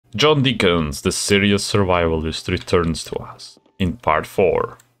John Dickens, the serious survivalist, returns to us in part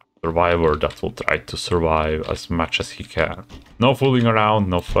 4. Survivor that will try to survive as much as he can. No fooling around,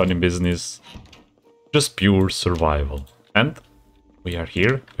 no funny business, just pure survival. And we are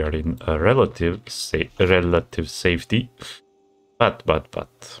here, we are in a relative safety. But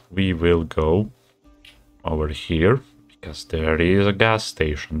we will go over here because there is a gas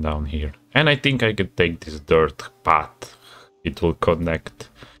station down here. And I think I could take this dirt path. It will connect.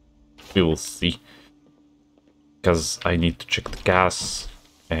 We will see. Because I need to check the gas.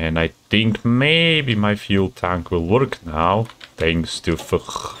 And I think maybe my fuel tank will work now. Thanks to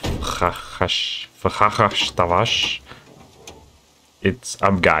Tavash. It's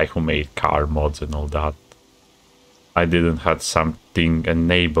a guy who made car mods and all that. I didn't have something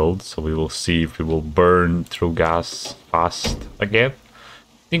enabled, so we will see if we will burn through gas fast again.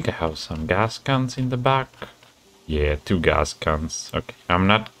 I think I have some gas cans in the back. Yeah, 2 gas cans. Okay, I'm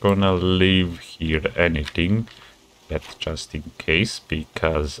not gonna leave here anything yet, just in case,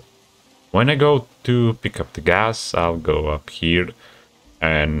 because when I go to pick up the gas, I'll go up here,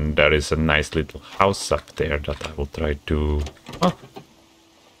 and there is a nice little house up there that I will try to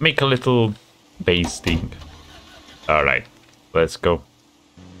make a little base thing. Alright, let's go.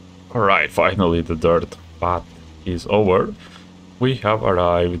 Alright, finally the dirt path is over. We have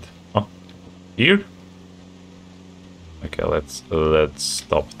arrived. Oh, here? Okay, let's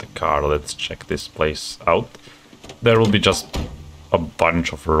stop the car. Let's check this place out. There will be just a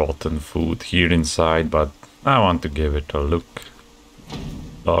bunch of rotten food here inside, but I want to give it a look.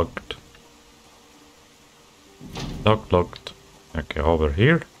 Locked. Locked. Okay, over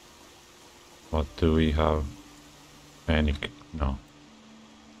here. What do we have? No.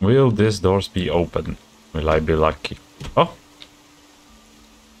 Will these doors be open? Will I be lucky? Oh!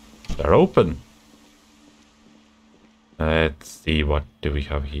 They're open. Let's see, what do we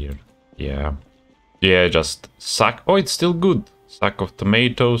have here? Yeah, just sack. Oh, it's still good. Sack of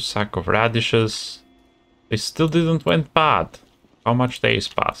tomatoes, sack of radishes. They still didn't went bad. How much days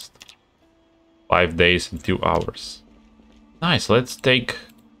passed? 5 days and 2 hours. Nice, let's take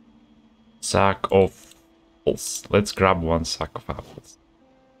sack of apples. Let's grab 1 sack of apples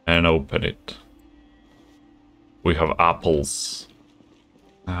and open it. We have apples.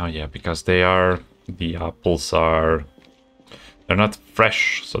 Oh yeah, because the apples are, they're not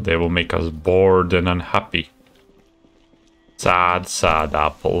fresh, so they will make us bored and unhappy. Sad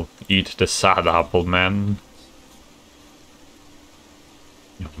apple. Eat the sad apple, man.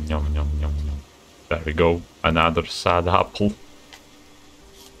 Yum. There we go, another sad apple.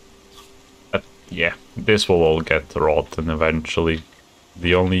 Yeah, this will all get rotten eventually.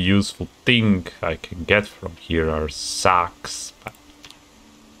 The only useful thing I can get from here are sacks.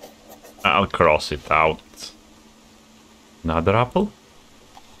 I'll cross it out. Another apple?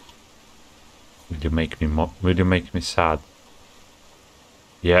 Will you make me sad?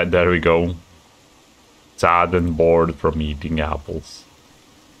 Yeah, there we go. Sad and bored from eating apples.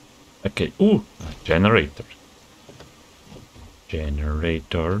 Okay, ooh, a generator.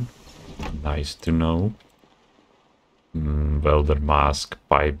 Nice to know. Welder mask,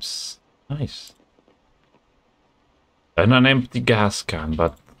 pipes. Nice. And an empty gas can,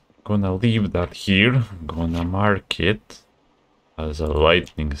 but gonna leave that here. Gonna mark it as a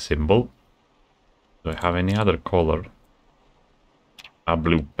lightning symbol. Do I have any other color? A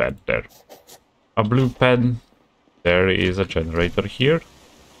blue pen there. A blue pen. There is a generator here.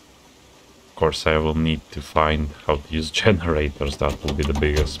 Of course, I will need to find how to use generators. That will be the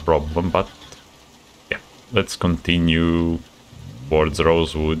biggest problem, but yeah, let's continue towards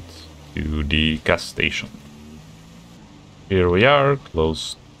Rosewood to the gas station. Here we are,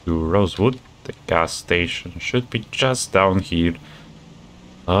 close to Rosewood. The gas station should be just down here.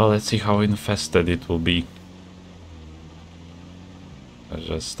 Let's see how infested it will be.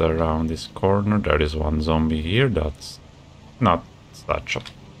 Just around this corner, there is 1 zombie here. That's not such a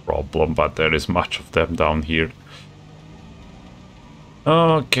problem, but there is much of them down here.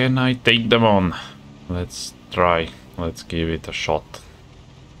 Oh, can I take them on? Let's try. Let's give it a shot.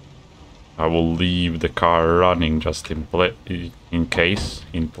 I will leave the car running just in case.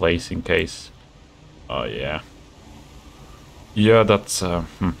 Oh yeah. Yeah, that's a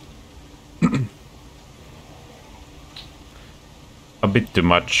bit too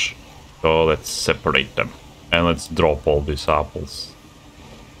much. So let's separate them and let's drop all these apples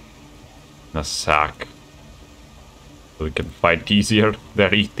in a sack so we can fight easier.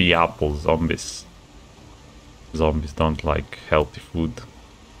 They're eating apples, zombies. Zombies don't like healthy food.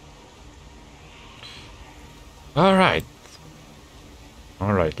 Alright,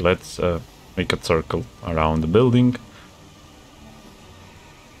 let's make a circle around the building.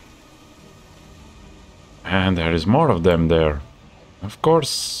 And there is more of them there. Of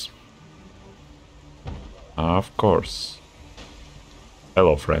course. Of course.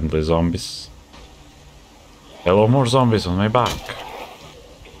 Hello, friendly zombies. Hello, more zombies on my back.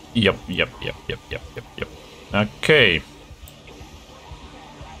 Yep. Okay.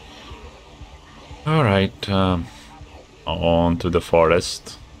 Alright, on to the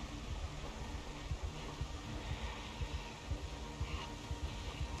forest.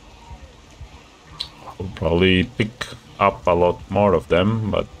 I'll probably pick up a lot more of them,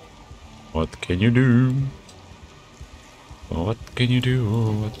 but what can you do? What can you do?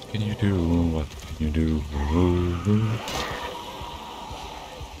 What can you do? What can you do?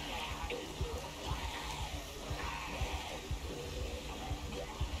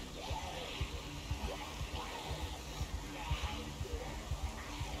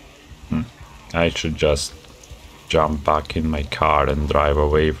 I should just jump back in my car and drive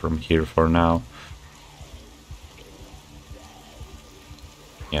away from here for now.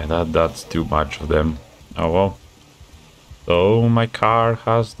 Yeah, that's too much of them. Oh well. So my car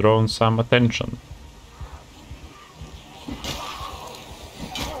has drawn some attention.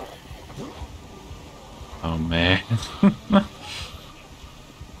 Oh man.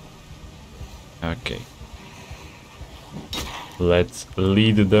 Okay. Let's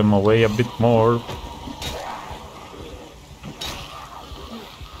lead them away a bit more.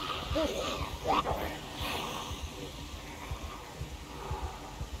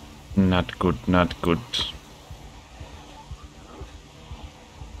 Not good, not good.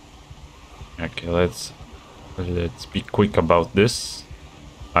 Okay, let's be quick about this.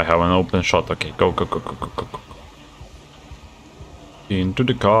 I have an open shot. Okay, go. Into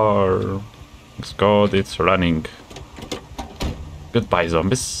the car. Thanks God, it's running. Goodbye,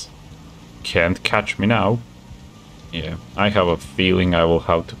 zombies. Can't catch me now. Yeah, I have a feeling I will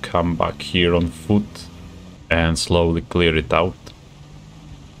have to come back here on foot and slowly clear it out.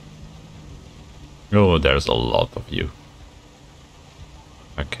 Oh, there's a lot of you.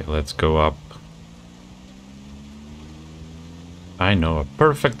 Okay, let's go up. I know a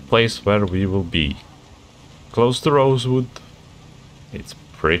perfect place where we will be. Close to Rosewood. It's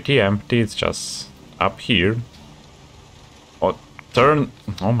pretty empty, it's just up here. Oh, turn!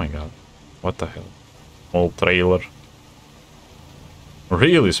 Oh my god. What the hell? Small trailer.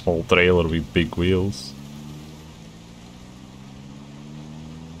 Really small trailer with big wheels.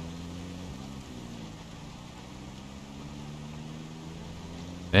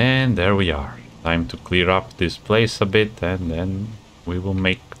 And there we are. Time to clear up this place a bit and then we will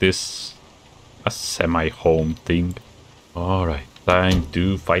make this a semi-home thing. Alright, time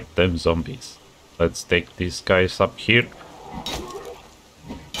to fight them zombies. Let's take these guys up here.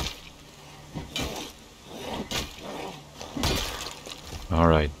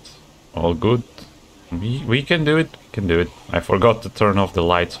 Alright, all good. We can do it, I forgot to turn off the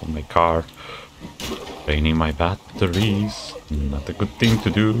lights on my car. Draining my batteries, not a good thing to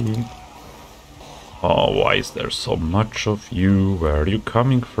do. Oh, why is there so much of you? Where are you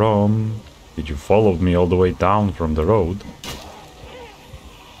coming from? Did you follow me all the way down from the road?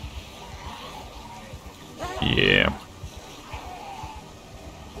 Yeah.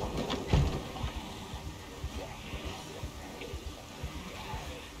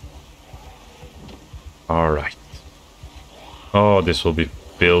 Alright. Oh, this will be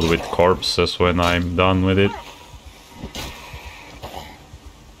filled with corpses when I'm done with it.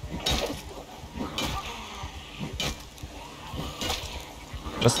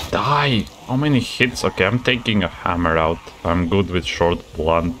 Just die! How many hits? Okay, I'm taking a hammer out. I'm good with short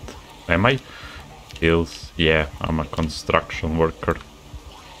blunt. Am I? Kills. Yeah, I'm a construction worker.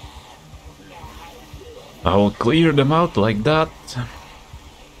 I will clear them out like that.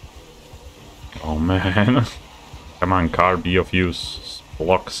 Oh man. Come on, car, be of use.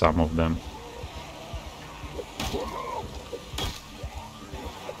 Block some of them.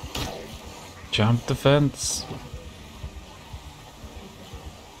 Jump the fence.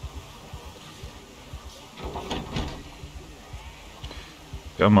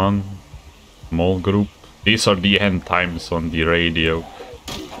 Come on. Small group. These are the end times on the radio.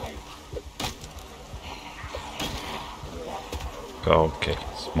 Okay,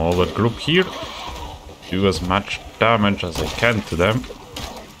 smaller group here. Do as much damage as I can to them.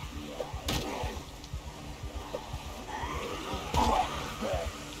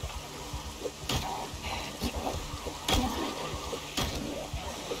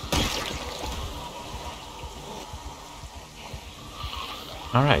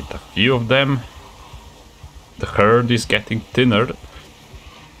 Alright, a few of them. The herd is getting thinner.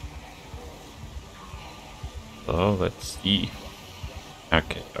 So let's see.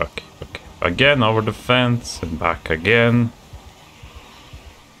 Okay. again over the fence and back again.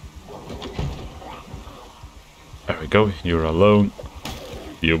 There we go, you're alone.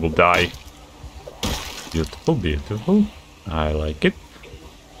 You will die. Beautiful, beautiful. I like it.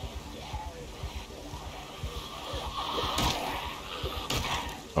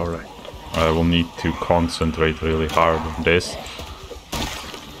 Alright, I will need to concentrate really hard on this.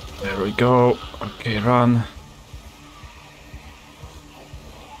 There we go. Okay, run.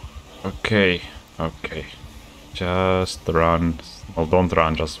 Okay, okay. Just run. Oh, don't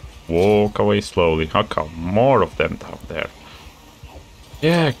run, just walk away slowly. How come more of them down there?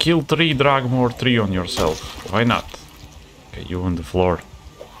 Yeah, kill 3, drag more 3 on yourself. Why not? Okay, you on the floor.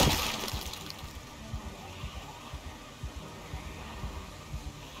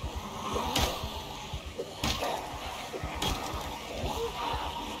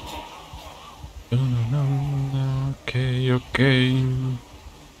 Okay, okay.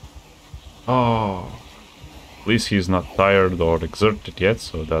 Oh, at least he's not tired or exerted yet,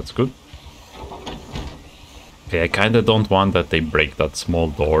 so that's good. Okay, I kinda don't want that they break that small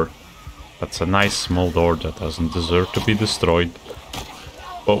door. That's a nice small door that doesn't deserve to be destroyed.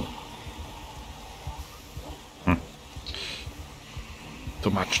 Oh. Too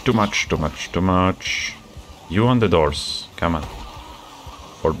much, too much, too much, too much. You on the doors, come on.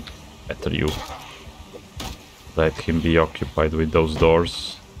 Or better you. Let him be occupied with those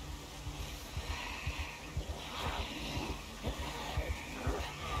doors.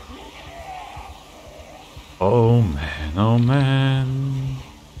 Oh man, oh man.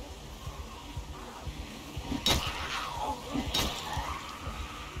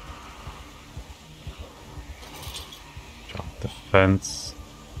 Jump the fence.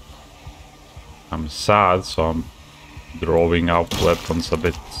 I'm sad, so I'm drawing out weapons a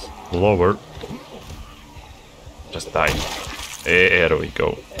bit lower. Just die. There we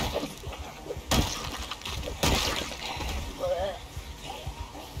go.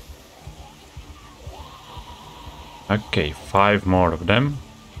 Okay, 5 more of them.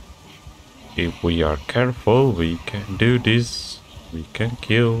 If we are careful, we can do this. We can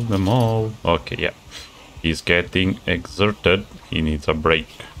kill them all. Okay, yeah. He's getting exerted. He needs a break.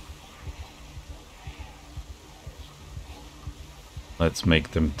 Let's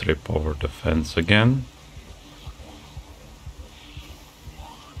make them trip over the fence again.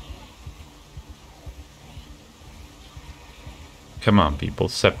 Come on, people,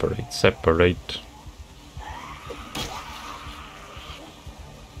 separate, separate.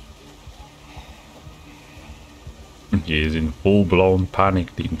 He is in full-blown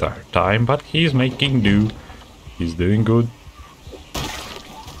panic the entire time, but he's making do. He's doing good.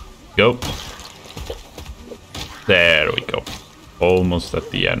 Go. There we go. Almost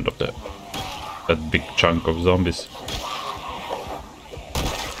at the end of that big chunk of zombies.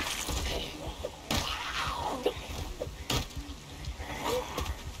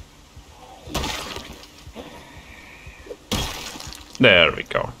 There we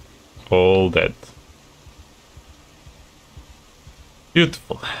go. All dead.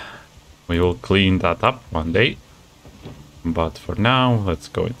 Beautiful. We will clean that up one day. But for now, let's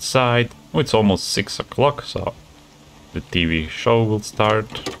go inside. Oh, it's almost 6 o'clock, so the TV show will start.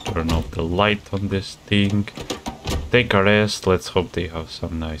 Turn off the light on this thing. Take a rest. Let's hope they have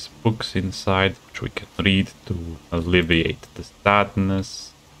some nice books inside, which we can read to alleviate the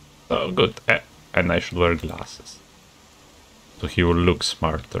sadness. Oh, good. And I should wear glasses. So he will look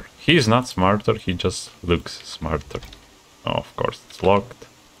smarter. He's not smarter, he just looks smarter. Oh, of course, it's locked.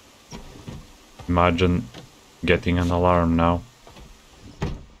 Imagine getting an alarm now.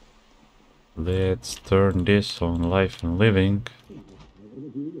 Let's turn this on life and living.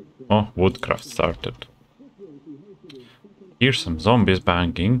 Oh, woodcraft started. Here's some zombies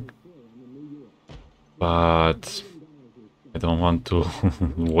banging. But I don't want to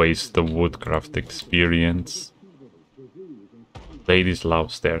waste the woodcraft experience. Ladies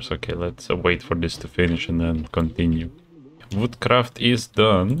love stairs. Okay, let's wait for this to finish and then continue. Woodcraft is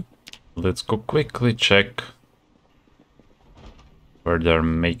done. Let's go quickly check where they're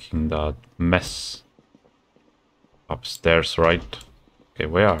making that mess. Upstairs, right? Okay,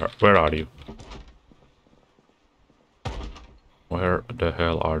 where are you? Where the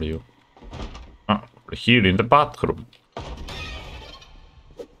hell are you? Ah, here in the bathroom.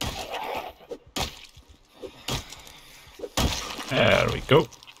 There we go.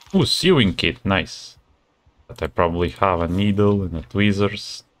 Ooh, sewing kit, nice. But I probably have a needle and a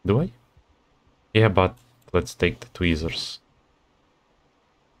tweezers. Do I? Yeah, but let's take the tweezers.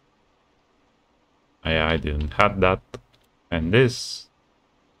 I didn't have that. And this,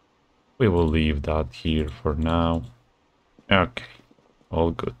 we will leave that here for now. Okay,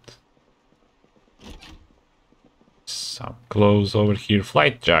 all good. some clothes over here.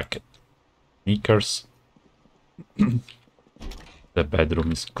 Flight jacket. Sneakers. The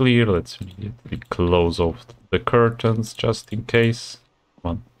bedroom is clear. Let's immediately close off the curtains just in case.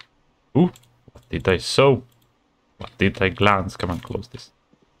 Come on. Ooh, what did I sew? What did I glance? Come on, close this.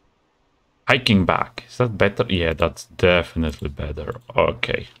 Hiking bag. Is that better? Yeah, that's definitely better.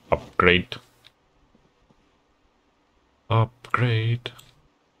 Okay, upgrade. Upgrade.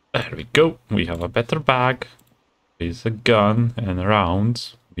 There we go. We have a better bag. There's a gun and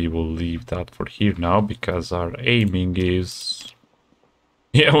rounds. We will leave that for here now because our aiming is...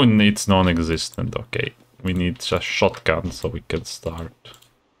 Yeah, it's non-existent. Okay, we need a shotgun so we can start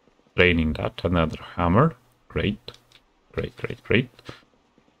training that. Another hammer. Great. Great, great, great.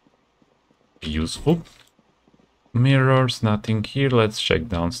 Useful. Mirrors, nothing here. Let's check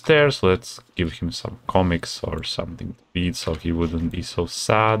downstairs. Let's give him some comics or something to read so he wouldn't be so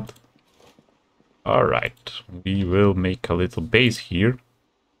sad. Alright, we will make a little base here.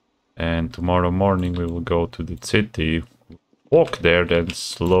 And tomorrow morning we will go to the city, walk there, then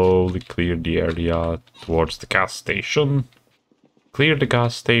slowly clear the area towards the gas station. Clear the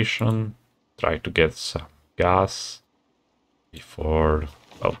gas station, try to get some gas before,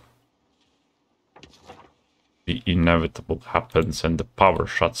 well, the inevitable happens and the power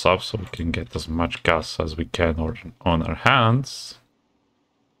shuts off, so we can get as much gas as we can on our hands.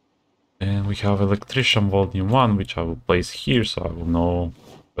 And we have Electrician Volume 1, which I will place here, so I will know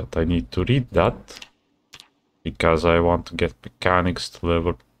that I need to read that. Because I want to get Mechanics to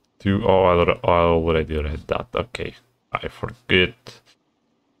level 2. Oh, I already read that. Okay, I forget.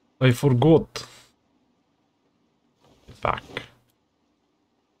 I forgot. Back.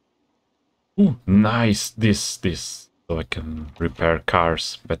 Ooh, nice. This. So I can repair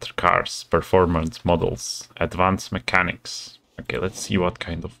cars, better cars, performance models, advanced mechanics. Okay, let's see what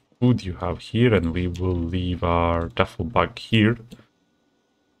kind of food you have here, and we will leave our duffel bag here.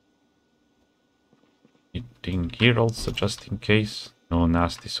 Eating here also, just in case. No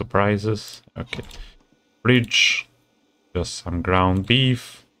nasty surprises. Okay. Fridge. Just some ground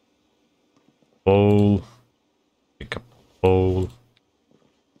beef. Bowl. Pick up bowl.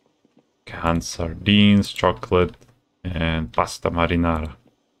 Canned sardines, chocolate, and pasta marinara.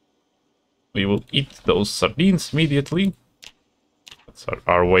 We will eat those sardines immediately.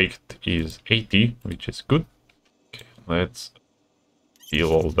 Our weight is 80, which is good. Okay, let's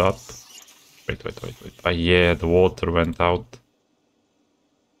seal all that. Wait. Ah, yeah, the water went out.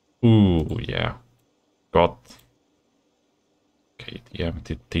 Ooh, yeah. Got. Okay, the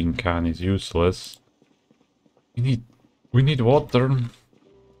empty tin can is useless. We need water.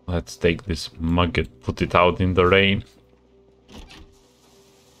 Let's take this mug and put it out in the rain.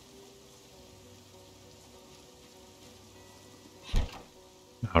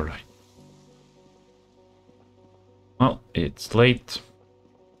 Alright. Well, it's late.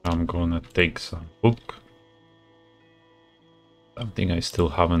 I'm gonna take some book. Something I still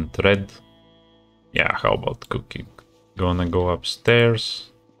haven't read. Yeah, how about cooking? Gonna go upstairs.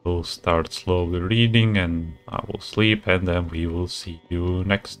 We'll start slowly reading and I will sleep and then we will see you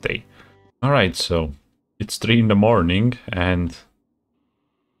next day. Alright, so it's 3 in the morning and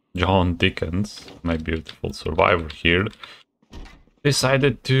John Dickens, my beautiful survivor here,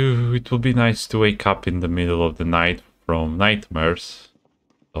 decided it would be nice to wake up in the middle of the night from nightmares.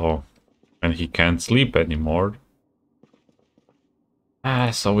 So, and he can't sleep anymore.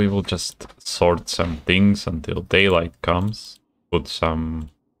 So we will just sort some things until daylight comes. Put some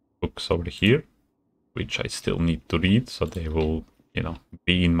books over here, which I still need to read, so they will,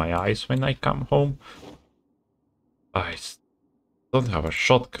 be in my eyes when I come home. I don't have a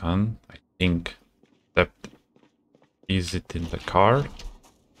shotgun, I think, except is it in the car?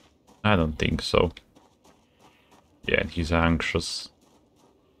 I don't think so. Yeah, he's anxious.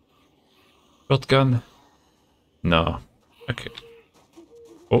 Shotgun? No. Okay.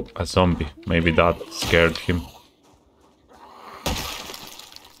 Oh, a zombie. Maybe that scared him.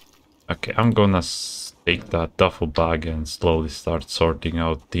 Okay, I'm gonna take that duffel bag and slowly start sorting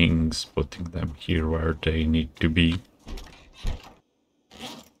out things, putting them here where they need to be.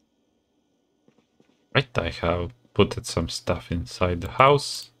 Right, I have put some stuff inside the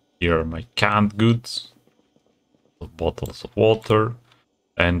house. Here are my canned goods, bottles of water,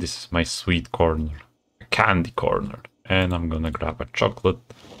 and this is my sweet corner, a candy corner. And I'm gonna grab a chocolate,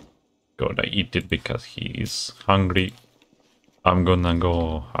 gonna eat it because he is hungry. I'm gonna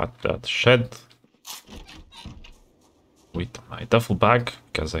go at that shed with my duffel bag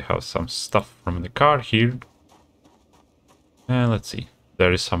because I have some stuff from the car here. And let's see,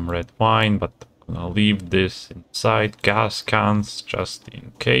 there is some red wine, but I'm gonna leave this inside. Gas cans just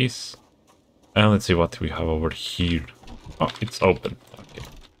in case. And let's see what we have over here. Oh, it's open. Okay.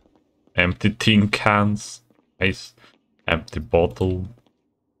 Empty tin cans. Nice. Empty bottle.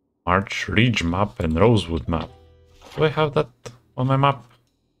 March Ridge map and Rosewood map. Do I have that on my map?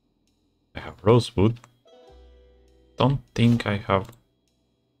 I have Rosewood. Don't think I have.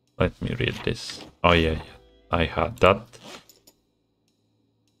 Let me read this. Oh yeah, yeah. I had that.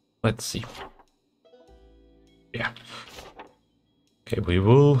 Let's see. Yeah. Okay, we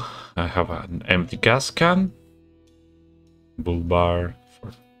will. I have an empty gas can. Bull bar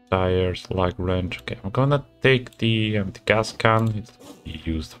for tires, lug wrench. Okay, I'm gonna take the empty gas can. It will be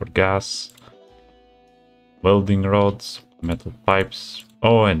used for gas. Welding rods, metal pipes.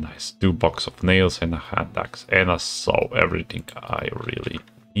 Oh, and nice 2 box of nails and a hand axe and a saw. Everything I really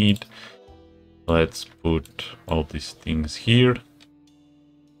need. Let's put all these things here.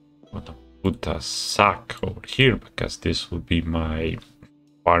 I'm gonna put a sack over here because this will be my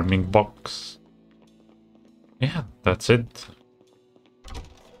farming box. Yeah, that's it.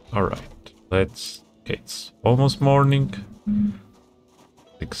 Alright, let's... Okay, it's almost morning.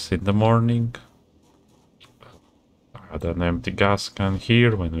 6 in the morning. I had an empty gas can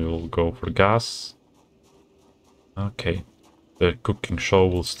here when we will go for gas. Okay, the cooking show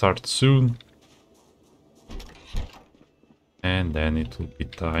will start soon. And then it will be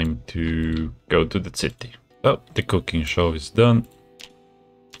time to go to the city. Well, the cooking show is done.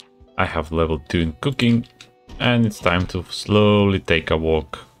 I have level 2 in cooking. And it's time to slowly take a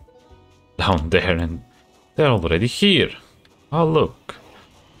walk down there, and they're already here. Oh look,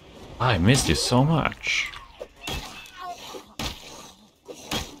 I missed you so much.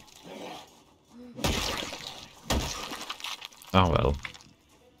 Oh well.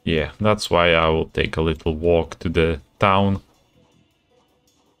 Yeah, that's why I will take a little walk to the town.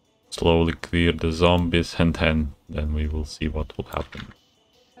 Slowly clear the zombies and then we will see what will happen.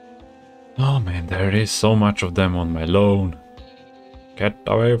 Oh man, there is so much of them on my lawn. Get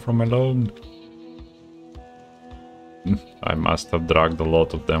away from my lawn. I must have dragged a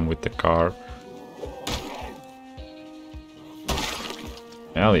lot of them with the car.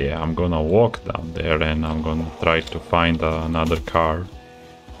 Hell yeah, I'm gonna walk down there and I'm gonna try to find another car.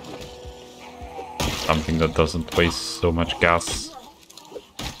 Something that doesn't waste so much gas.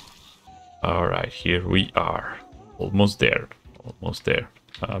 Alright, here we are. Almost there. Almost there.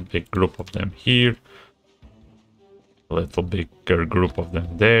 A big group of them here. A little bigger group of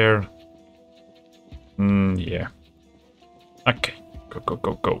them there. Yeah. Okay. Go, go,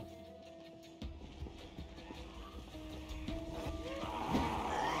 go, go.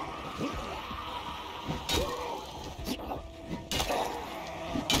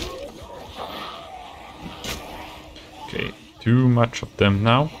 Okay, too much of them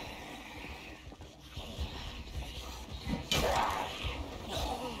now.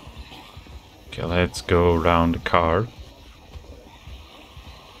 Okay, let's go around the car.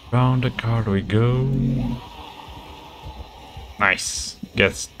 Round the car we go. Nice.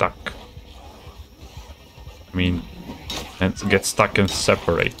 Get stuck. I mean, let's get stuck and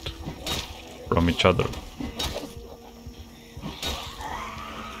separate from each other.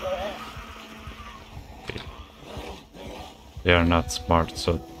 Okay. They are not smart,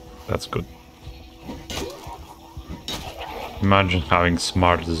 so that's good. Imagine having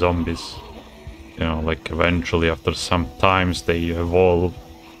smart zombies. You know, like eventually after some times they evolve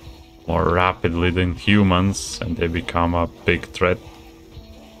more rapidly than humans and they become a big threat.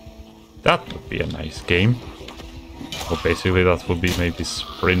 That would be a nice game. Well, basically that would be maybe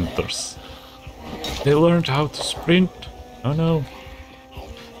sprinters. They learned how to sprint. Oh no.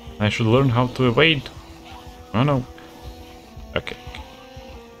 I should learn how to evade. Oh no. Okay.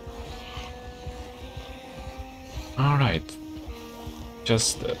 Alright.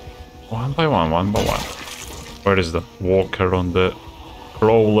 Just one by one, one by one. Where is the walker on the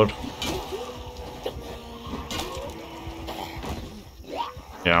crawler?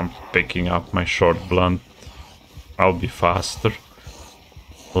 Yeah, I'm picking up my short blunt. I'll be faster.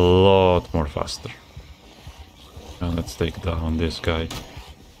 A lot more faster. And let's take down this guy.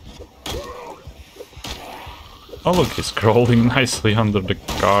 Oh look, he's crawling nicely under the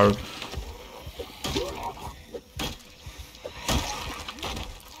car.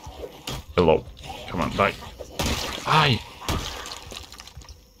 Hello. Come on, die. Die!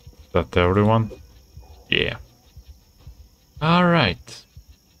 Is that everyone? Yeah. Alright.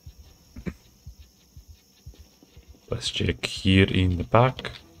 Let's check here in the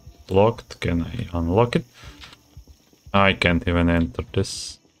back. Locked. Can I unlock it? I can't even enter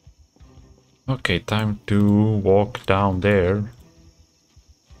this. Okay, time to walk down there.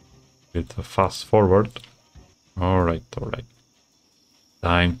 With a fast forward. Alright, alright.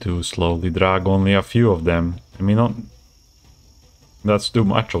 Time to slowly drag only a few of them. I mean, That's too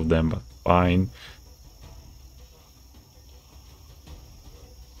much of them, but fine.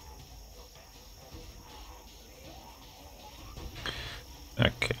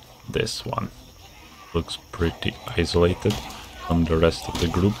 Okay, this one looks pretty isolated from the rest of the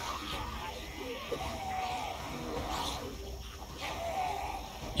group.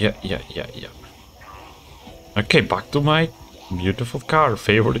 Yeah. Okay, back to my beautiful car,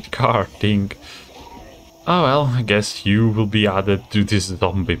 favorite car thing. Oh well, I guess you will be added to this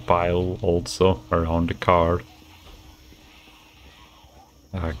zombie pile also around the car.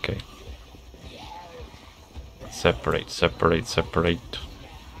 Okay. Separate.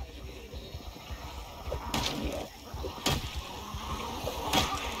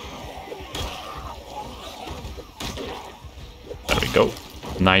 There we go.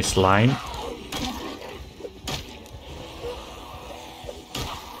 Nice line.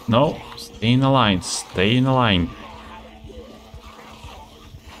 No, stay in a line, stay in a line.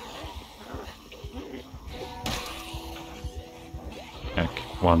 Okay,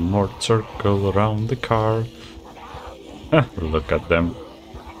 one more circle around the car. Look at them.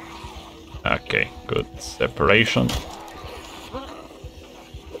 Okay, good separation.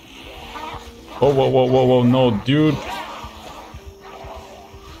 Oh, whoa, no, dude.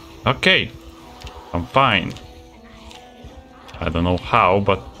 Okay, I'm fine. I don't know how,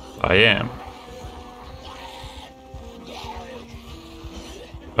 but I am.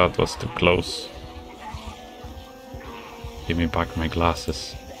 That was too close. Give me back my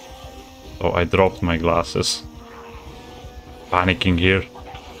glasses. Oh, I dropped my glasses. Panicking here.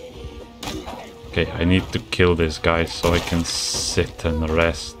 Okay, I need to kill this guy so I can sit and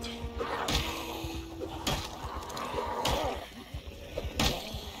rest.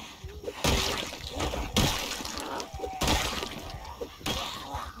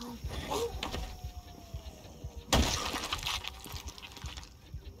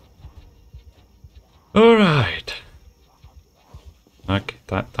 Alright. Okay,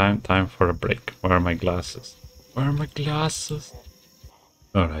 time for a break. Where are my glasses? Where are my glasses?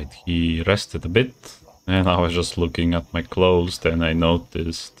 Alright, he rested a bit, and I was just looking at my clothes, then I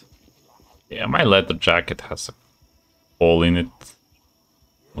noticed... Yeah, my leather jacket has a hole in it.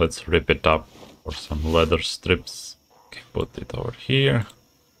 Let's rip it up for some leather strips. Okay, put it over here.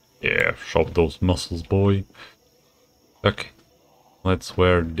 Yeah, show those muscles, boy. Okay, let's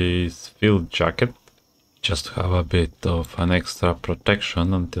wear this field jacket. Just to have a bit of an extra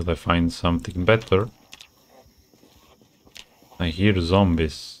protection until I find something better. I hear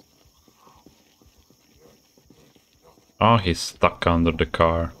zombies. Oh, he's stuck under the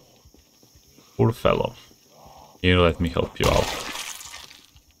car. Poor fellow. Here, let me help you out.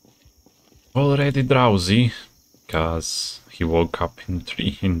 Already drowsy, because he woke up in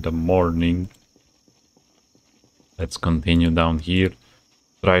 3 in the morning. Let's continue down here.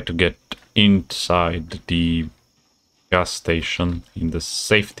 Try to get inside the gas station, in the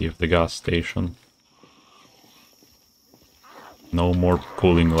safety of the gas station. No more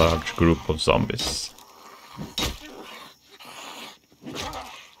pulling large group of zombies.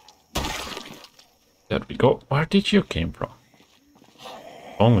 There we go. Where did you came from?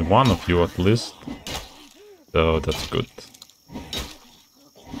 Only one of you at least. So that's good.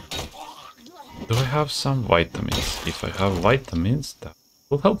 Do I have some vitamins? If I have vitamins, that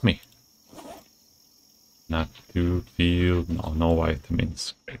will help me. Not to feel... No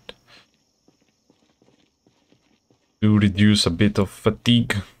vitamins. Great. To reduce a bit of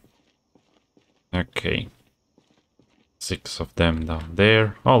fatigue. Okay. 6 of them down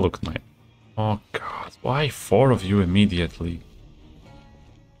there. Oh, look, 9. Oh, God. Why 4 of you immediately?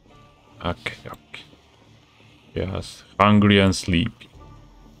 Okay. Yes. Hungry and sleepy.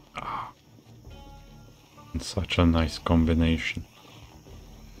 Ah. Such a nice combination.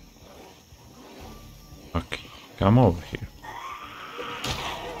 Okay. Come over here.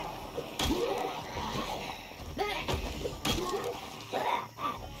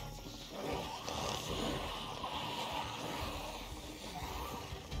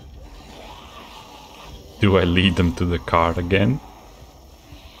 Do I lead them to the car again?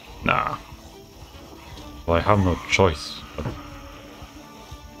 Nah. Well, I have no choice. But...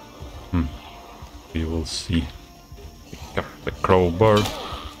 we will see. Pick up the crowbar.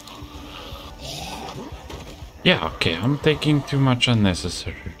 Yeah, okay, I'm taking too much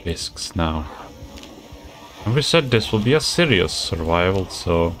unnecessary risks now. And we said this will be a serious survival,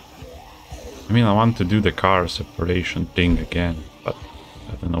 so... I mean, I want to do the car separation thing again, but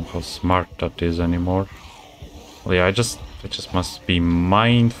I don't know how smart that is anymore. Well, yeah, I just must be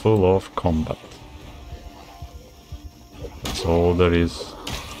mindful of combat. That's all there is.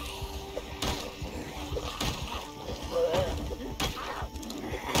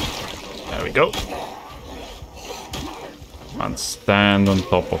 we go. And stand on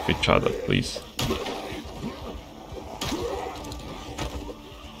top of each other, please.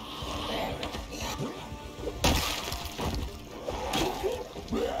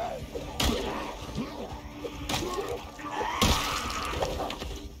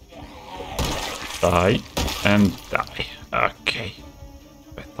 Die and die. Okay.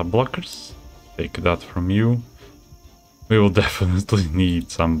 Beta blockers. Take that from you. We will definitely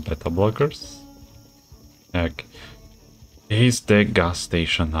need some beta blockers. Okay. Is the gas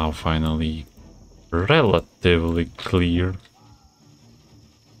station now finally relatively clear?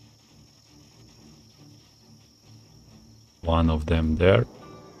 One of them there.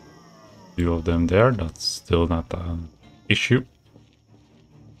 Two of them there. That's still not an issue.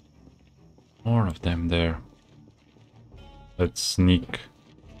 More of them there. Let's sneak.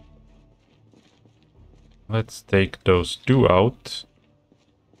 Let's take those two out.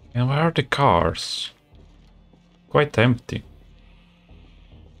 And where are the cars? Quite empty.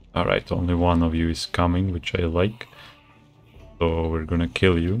 Alright, only one of you is coming, which I like. So we're gonna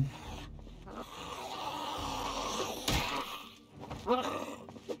kill you.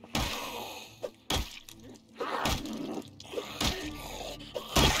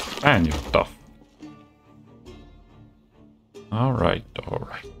 And you're tough. Alright,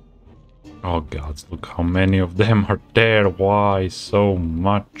 alright. Oh gods, look how many of them are there. Why so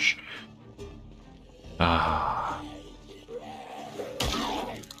much? Ah.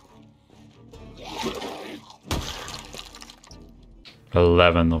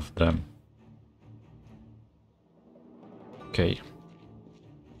 11 of them. Okay.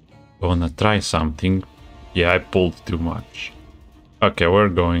 Wanna try something? Yeah, I pulled too much. Okay, we're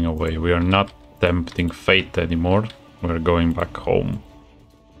going away. We are not tempting fate anymore. We're going back home.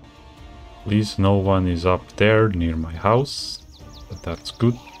 Please, no one is up there near my house. But that's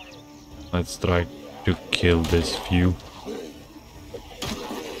good. Let's try to kill this few.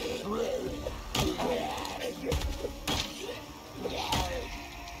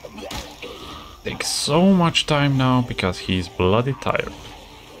 Takes so much time now because he's bloody tired.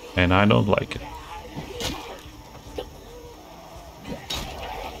 And I don't like it.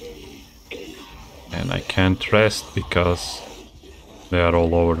 And I can't rest because they are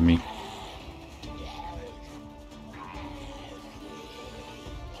all over me.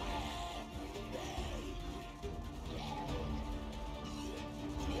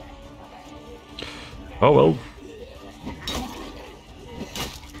 Oh well.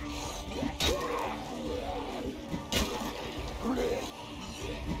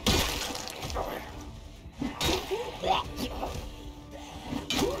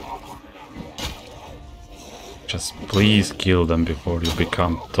 Just please kill them before you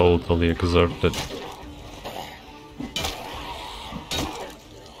become totally exerted.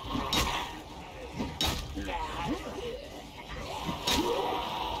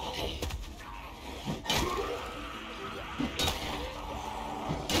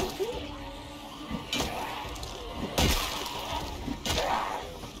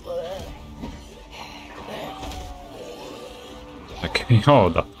 Okay, oh,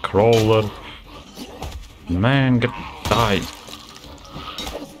 that crawler. Man, get died.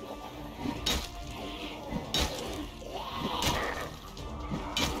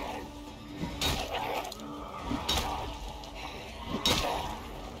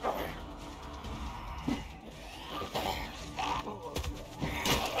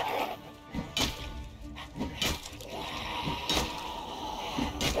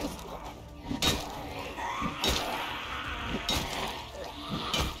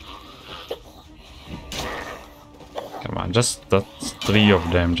 Come on, just that's 3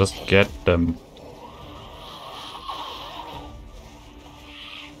 of them, just get them.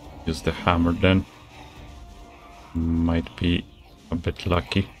 Use the hammer then. Might be a bit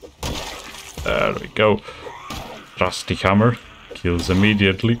lucky. There we go. Trusty hammer. Kills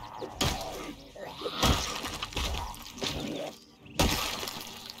immediately.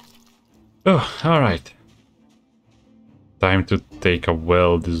 Oh, alright. Time to take a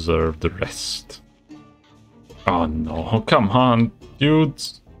well-deserved rest. Oh no, come on,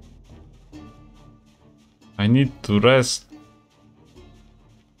 dudes. I need to rest.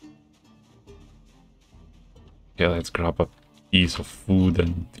 Okay, let's grab a piece of food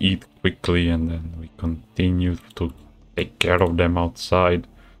and eat quickly, and then we continue to take care of them outside.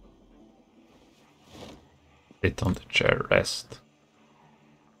 Sit on the chair, rest.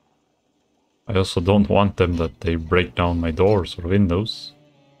 I also don't want them that they break down my doors or windows.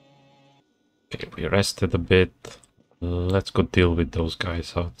 Okay, we rested a bit. Let's go deal with those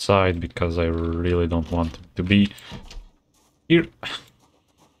guys outside because I really don't want them to be here.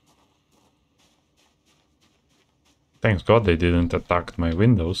 Thanks God they didn't attack my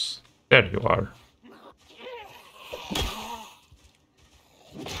windows. There you are.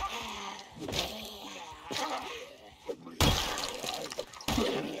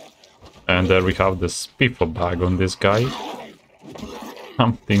 And there we have the spiffo bag on this guy.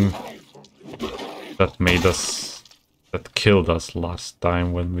 Something that killed us last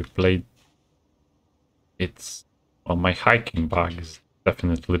time when we played. Well, my hiking bag is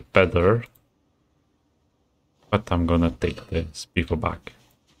definitely better. But I'm gonna take the spiffo bag.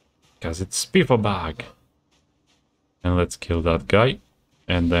 Because it's spiffo bag. And let's kill that guy.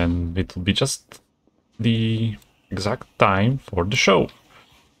 And then it'll be just the exact time for the show.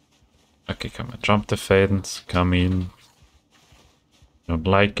 Okay, come on, jump the fence, come in. Don't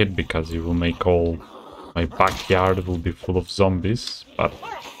like it because it will make all my backyard will be full of zombies, but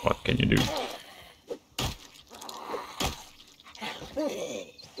what can you do?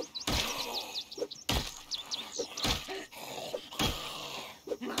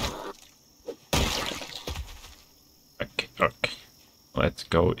 Okay, let's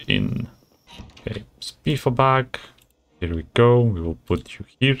go in. Okay, spiffo bag. Here we go, we will put you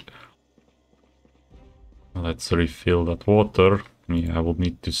here. Let's refill that water. Yeah, I will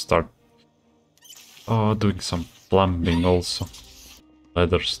need to start doing some plumbing also.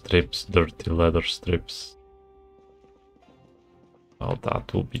 Leather strips, dirty leather strips. Well,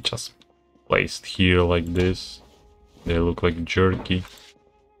 that will be just placed here like this. They look like jerky.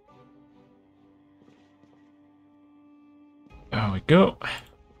 There we go.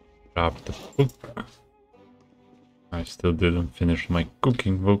 Grab the book. I still didn't finish my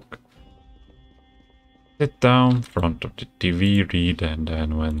cooking book. Sit down in front of the TV, read, and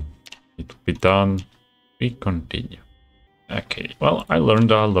then when it'll be done, we continue. Okay, well, I learned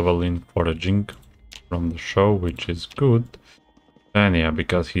a level in foraging from the show, which is good. And yeah,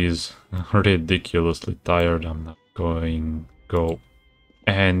 because he's ridiculously tired, I'm not going to go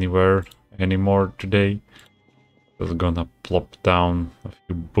anywhere anymore today. Just gonna plop down a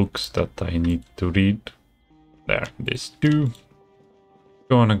few books that I need to read. There, these two.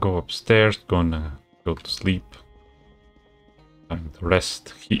 Gonna go upstairs, gonna go to sleep. Time to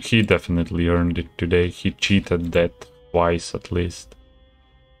rest. He definitely earned it today. He cheated death twice at least.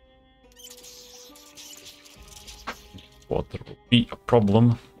 Water will be a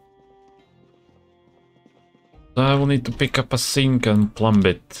problem. So I will need to pick up a sink and plumb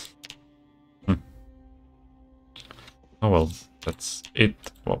it. Oh well, that's it.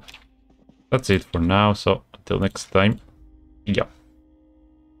 Well, that's it for now. So until next time, yeah.